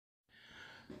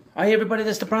Hi everybody,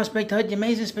 this is the Prospect Hut, the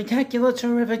amazing, spectacular,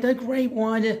 terrific, the great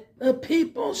one, the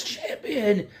People's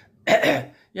Champion.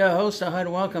 Your host, the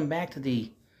Hut. Welcome back to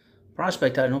the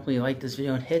Prospect Hut, and hopefully you like this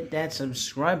video and hit that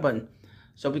subscribe button.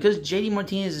 So because JD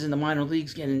Martinez is in the minor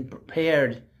leagues getting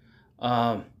prepared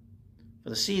for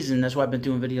the season, that's why I've been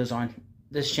doing videos on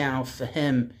this channel for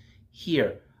him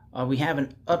here. We have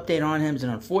an update on him. It's an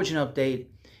unfortunate update.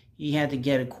 He had to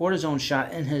get a cortisone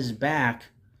shot in his back,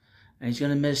 and he's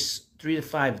going to miss 3 to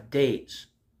 5 days.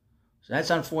 So that's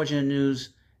unfortunate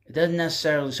news. It doesn't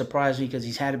necessarily surprise me because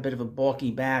he's had a bit of a bulky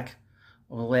back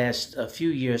over the last few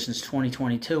years, since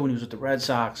 2022 when he was with the Red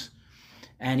Sox.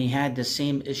 And he had the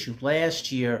same issue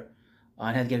last year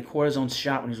and had to get a cortisone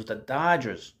shot when he was with the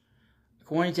Dodgers.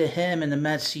 According to him and the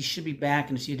Mets, he should be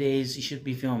back in a few days. He should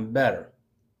be feeling better.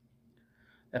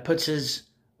 That puts his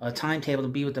timetable to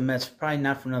be with the Mets probably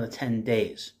not for another 10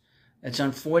 days. It's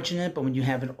unfortunate, but when you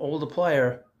have an older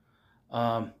player,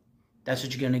 that's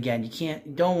what you're going to get. You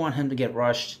don't want him to get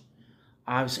rushed.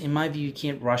 Obviously, in my view, you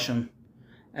can't rush him.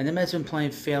 And the Mets have been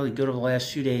playing fairly good over the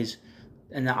last few days,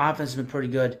 and the offense has been pretty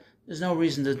good. There's no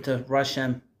reason to rush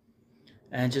him,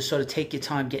 and just sort of take your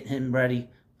time getting him ready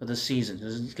for the season.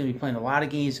 He's going to be playing a lot of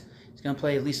games. He's going to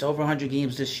play at least over 100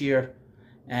 games this year,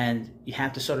 and you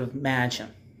have to sort of manage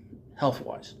him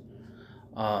health-wise.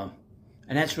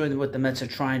 And that's really what the Mets are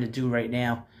trying to do right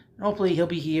now. And hopefully he'll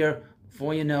be here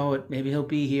before you know it. Maybe he'll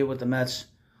be here with the Mets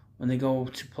when they go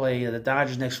to play the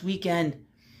Dodgers next weekend,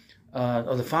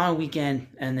 or the following weekend,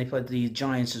 and they play the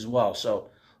Giants as well. So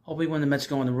hopefully when the Mets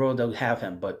go on the road, they'll have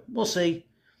him. But we'll see.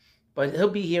 But he'll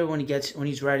be here when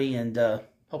he's ready, and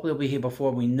hopefully he'll be here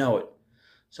before we know it.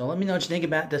 So let me know what you think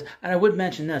about this. And I would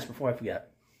mention this before I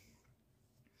forget.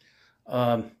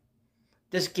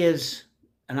 This gives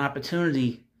an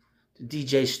opportunity to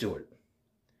DJ Stewart,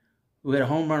 who had a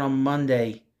home run on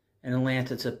Monday in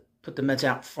Atlanta to put the Mets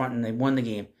out front, and they won the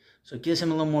game. So it gives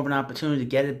him a little more of an opportunity to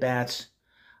get at bats.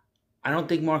 I don't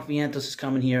think Mark Vientos is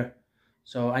coming here.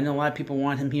 So I know a lot of people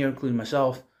want him here, including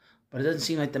myself. But it doesn't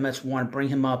seem like the Mets want to bring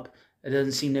him up. It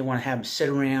doesn't seem they want to have him sit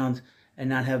around and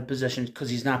not have position, because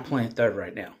he's not playing third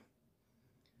right now.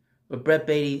 But Brett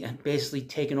Beatty basically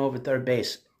taking over third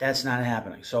base, that's not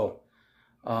happening. So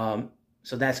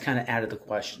that's kind of out of the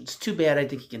question. It's too bad. I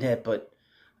think he can hit, but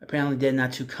apparently they're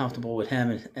not too comfortable with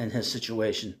him and his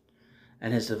situation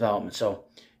and his development. So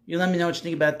you let me know what you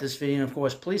think about this video. And, of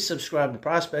course, please subscribe to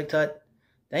Prospect Hut.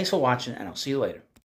 Thanks for watching, and I'll see you later.